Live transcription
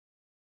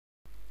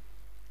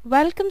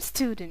Welcome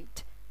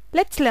student.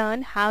 Let's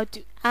learn how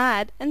to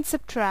add and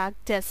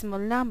subtract decimal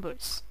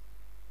numbers.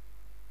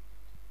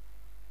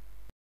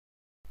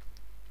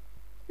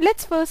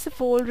 Let's first of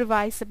all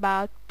revise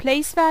about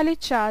place value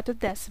chart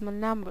of decimal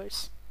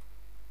numbers.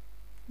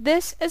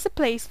 This is a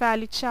place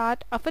value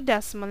chart of a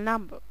decimal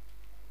number.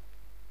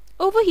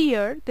 Over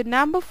here, the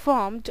number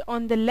formed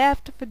on the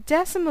left of a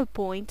decimal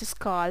point is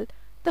called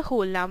the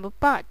whole number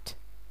part,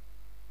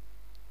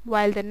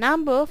 while the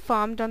number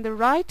formed on the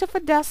right of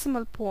a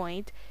decimal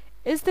point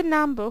is the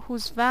number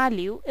whose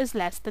value is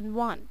less than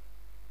 1.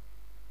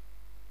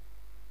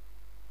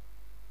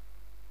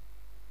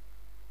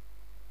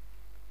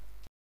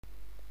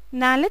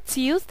 Now let's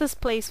use this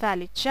place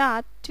value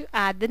chart to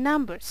add the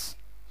numbers.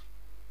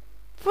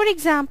 For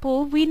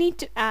example, we need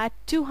to add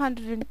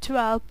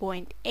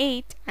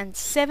 212.8 and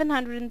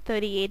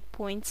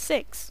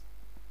 738.6.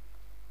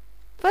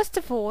 First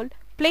of all,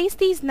 place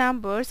these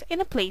numbers in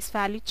a place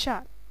value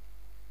chart.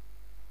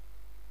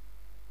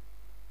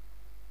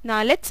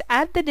 Now let's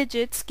add the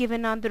digits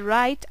given on the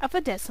right of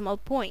a decimal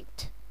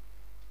point.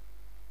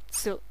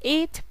 So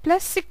 8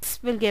 plus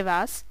 6 will give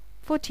us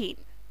 14.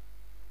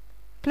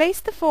 Place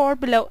the 4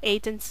 below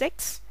 8 and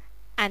 6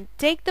 and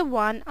take the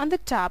 1 on the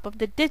top of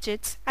the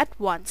digits at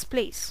 1's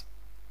place.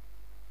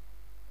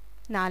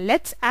 Now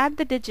let's add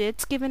the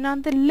digits given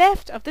on the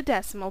left of the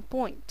decimal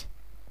point.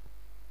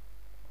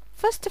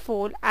 First of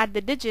all, add the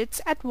digits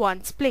at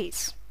 1's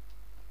place.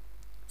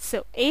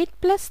 So 8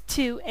 plus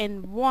 2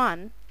 and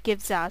 1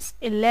 gives us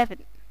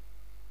 11.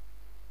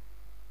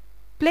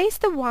 Place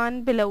the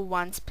 1 below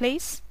 1's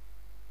place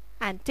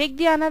and take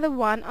the another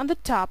 1 on the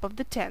top of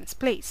the 10's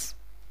place.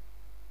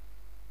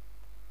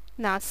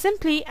 Now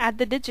simply add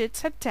the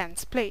digits at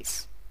 10's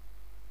place.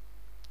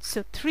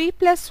 So 3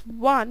 plus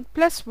 1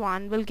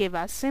 will give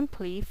us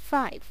simply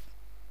 5.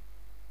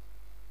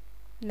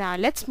 Now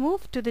let's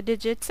move to the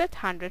digits at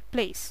 100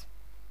 place.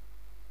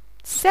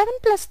 7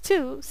 plus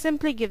 2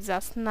 simply gives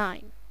us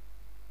 9.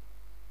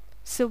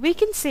 So we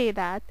can say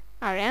that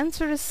our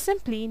answer is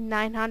simply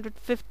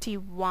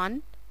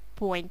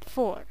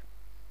 951.4.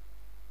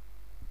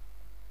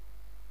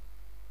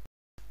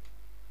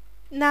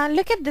 Now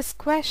look at this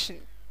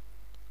question.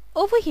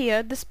 Over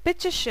here, this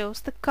picture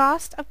shows the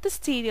cost of the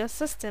stereo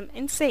system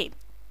in sale,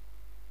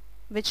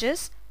 which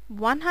is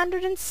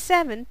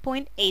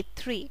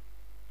 107.83.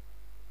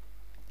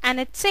 And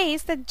it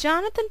says that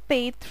Jonathan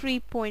paid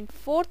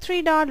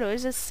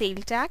 $3.43 as sale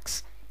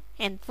tax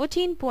and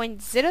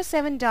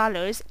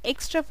 $14.07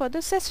 extra for the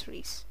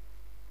accessories.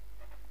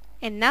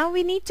 And now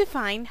we need to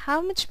find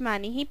how much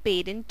money he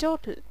paid in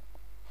total.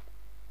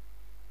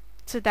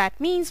 So that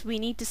means we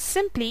need to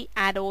simply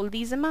add all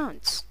these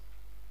amounts.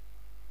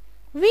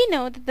 We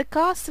know that the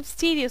cost of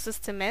stereo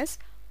system is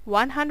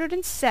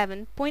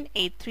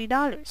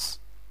 $107.83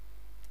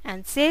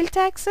 and sale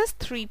tax is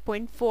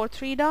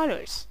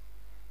 $3.43,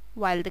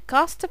 while the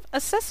cost of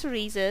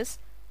accessories is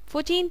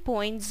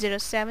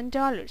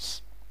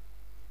 $14.07.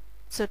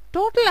 So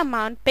total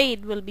amount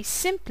paid will be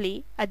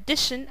simply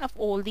addition of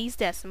all these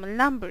decimal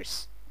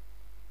numbers.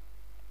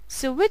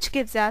 So which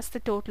gives us the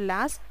total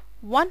as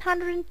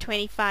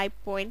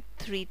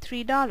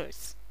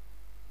 $125.33.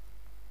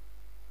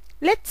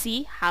 Let's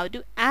see how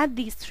to add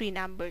these three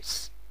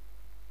numbers.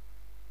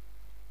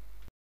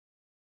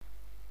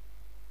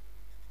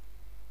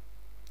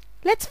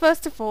 Let's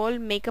first of all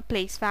make a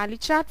place value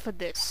chart for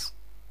this.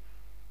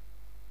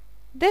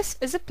 This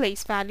is a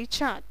place value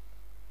chart.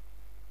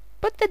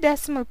 Put the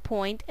decimal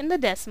point in the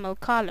decimal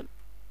column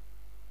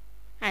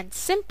and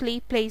simply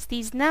place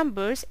these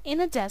numbers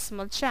in a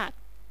decimal chart.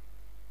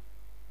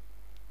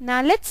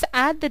 Now let's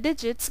add the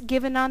digits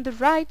given on the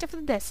right of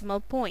the decimal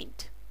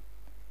point.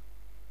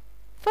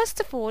 First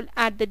of all,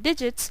 add the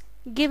digits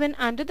given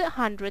under the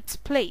hundredths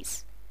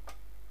place.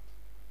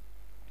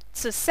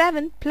 So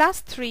 7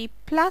 plus 3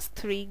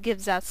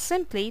 gives us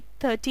simply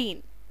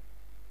 13.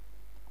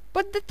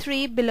 Put the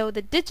 3 below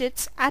the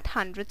digits at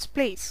hundredths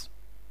place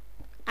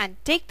and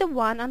take the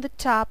 1 on the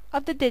top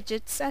of the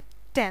digits at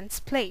tens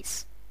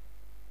place.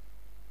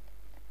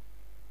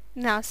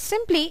 Now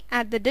simply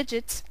add the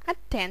digits at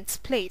tens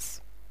place.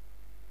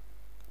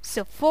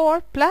 So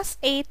 4 plus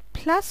 8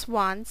 plus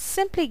 1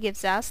 simply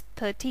gives us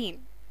 13.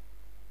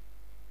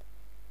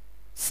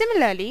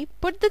 Similarly,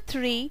 put the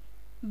 3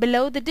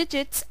 below the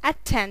digits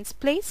at tens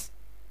place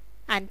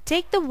and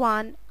take the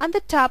 1 on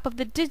the top of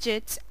the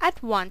digits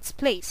at ones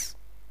place.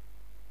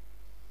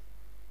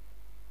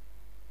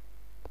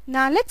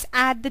 Now let's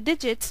add the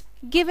digits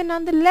given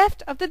on the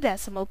left of the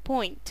decimal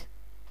point.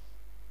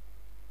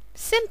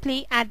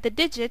 Simply add the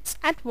digits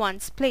at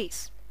ones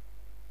place.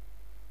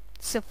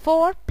 So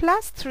 4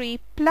 plus 3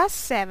 plus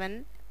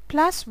 7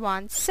 plus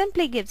 1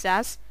 simply gives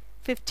us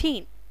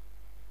 15.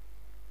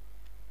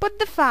 Put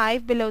the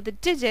 5 below the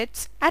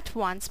digits at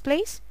ones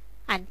place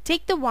and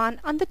take the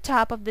 1 on the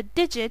top of the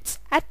digits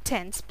at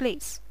tens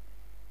place.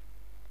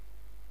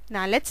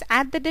 Now let's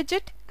add the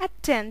digit at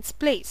tens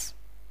place.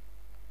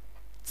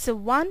 So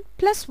 1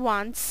 plus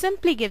 1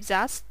 simply gives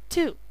us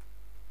 2.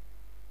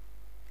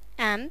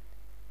 And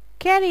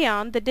carry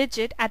on the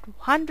digit at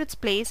hundredths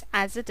place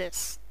as it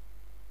is.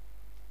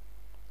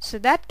 So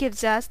that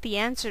gives us the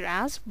answer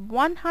as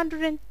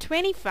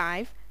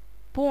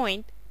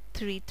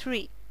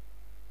 125.33.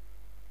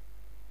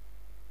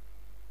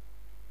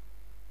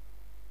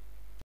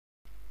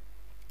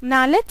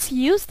 Now let's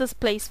use this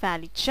place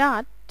value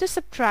chart to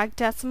subtract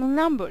decimal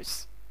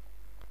numbers.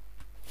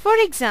 For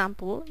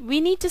example,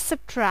 we need to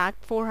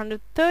subtract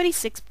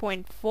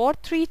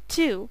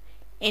 436.432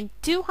 and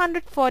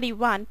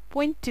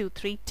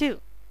 241.232.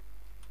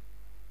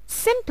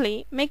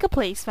 Simply make a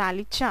place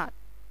value chart.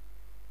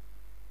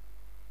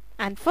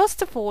 And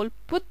first of all,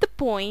 put the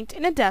point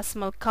in a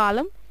decimal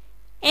column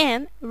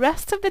and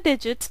rest of the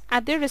digits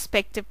at their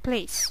respective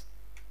place.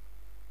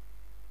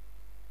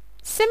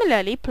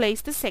 Similarly, place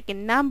the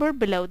second number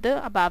below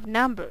the above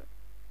number.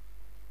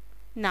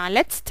 Now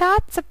let's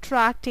start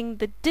subtracting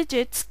the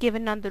digits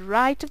given on the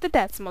right of the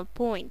decimal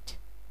point.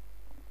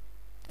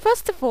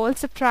 First of all,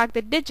 subtract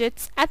the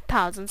digits at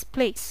thousands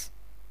place.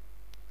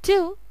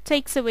 2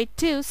 takes away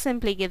 2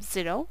 simply gives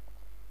 0.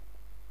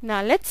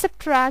 Now let's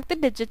subtract the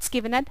digits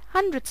given at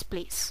hundreds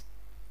place.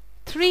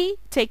 3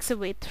 takes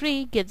away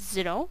 3 gives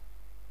 0.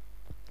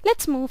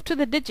 Let's move to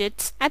the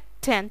digits at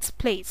tens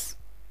place.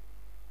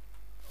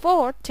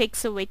 4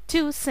 takes away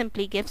 2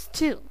 simply gives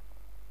 2.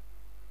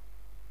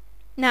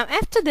 Now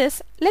after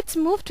this, let's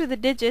move to the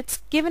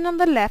digits given on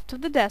the left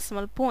of the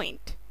decimal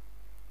point.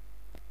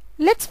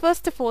 Let's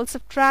first of all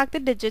subtract the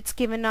digits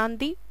given on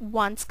the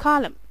ones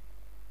column.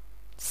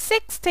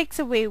 6 takes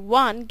away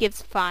 1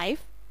 gives 5.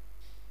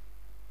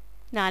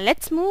 Now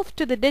let's move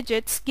to the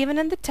digits given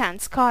in the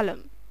tens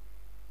column.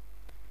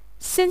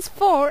 Since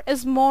 4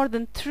 is more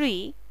than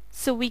 3,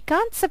 so we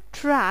can't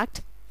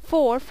subtract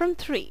 4 from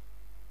 3.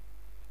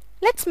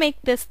 Let's make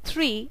this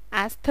 3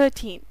 as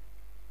 13.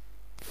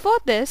 For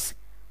this,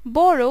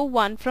 borrow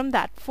 1 from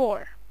that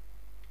 4.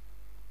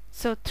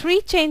 So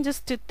 3 changes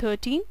to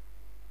 13.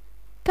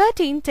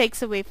 13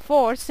 takes away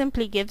 4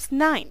 simply gives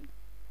 9.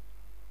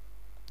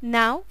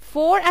 Now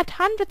 4 at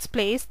hundreds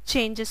place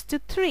changes to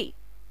 3.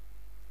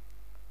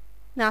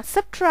 Now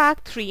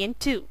subtract 3 and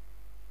 2.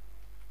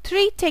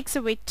 3 takes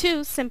away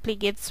 2 simply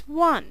gives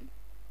 1.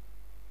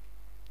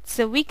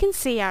 So we can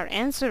say our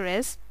answer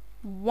is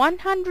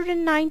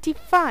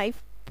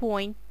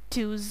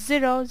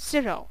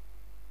 195.200,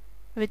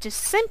 which is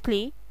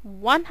simply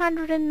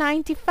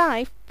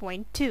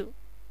 195.2.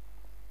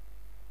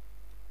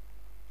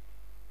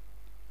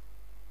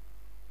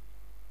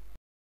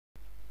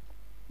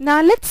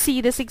 Now let's see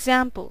this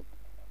example.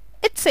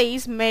 It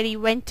says Mary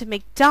went to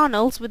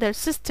McDonald's with her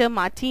sister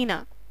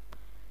Martina.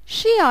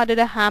 She ordered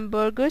a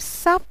hamburger,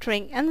 soft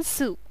drink and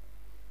soup.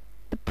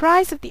 The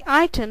price of the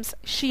items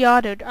she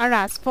ordered are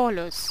as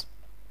follows.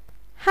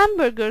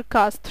 Hamburger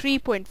cost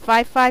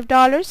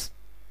 $3.55,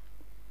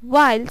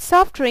 while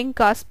soft drink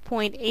cost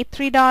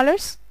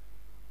 $0.83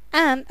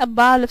 and a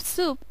bowl of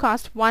soup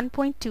cost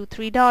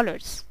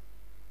 $1.23.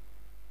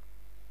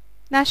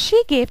 Now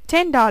she gave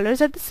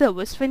 $10 at the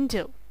service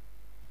window.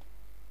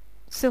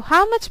 So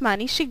how much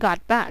money she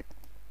got back?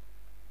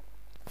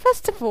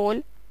 First of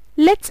all,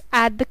 let's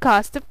add the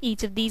cost of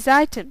each of these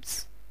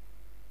items.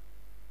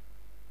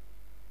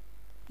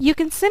 You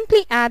can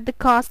simply add the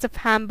cost of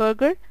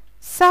hamburger,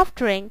 soft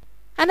drink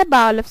and a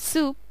bowl of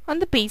soup on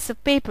the piece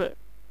of paper.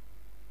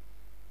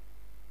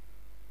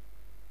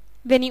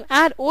 When you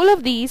add all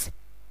of these,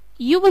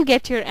 you will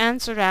get your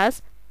answer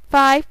as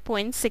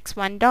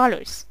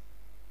 $5.61.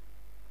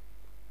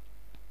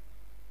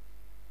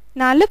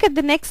 Now look at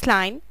the next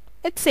line.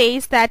 It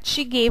says that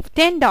she gave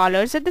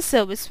 $10 at the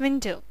service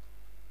window.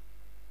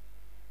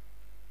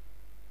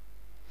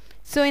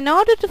 So in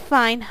order to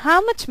find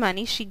how much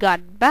money she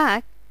got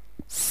back,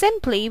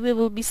 simply we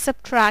will be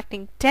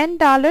subtracting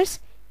 $10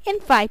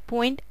 and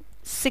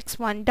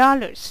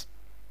 $5.61.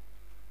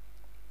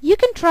 You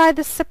can try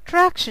this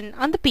subtraction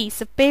on the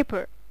piece of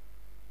paper.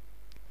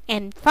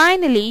 And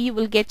finally you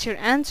will get your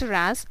answer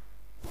as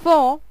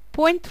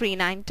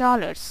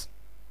 $4.39.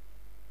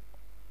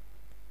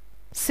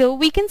 So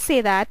we can say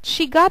that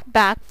she got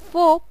back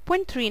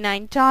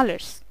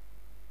 $4.39.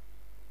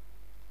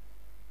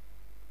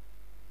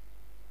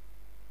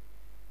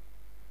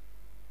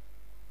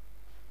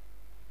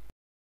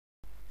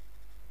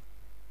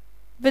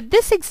 With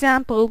this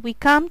example, we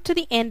come to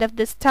the end of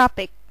this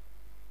topic.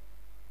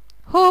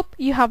 Hope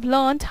you have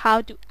learned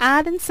how to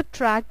add and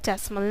subtract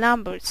decimal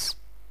numbers.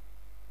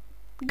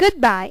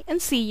 Goodbye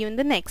and see you in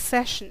the next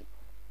session.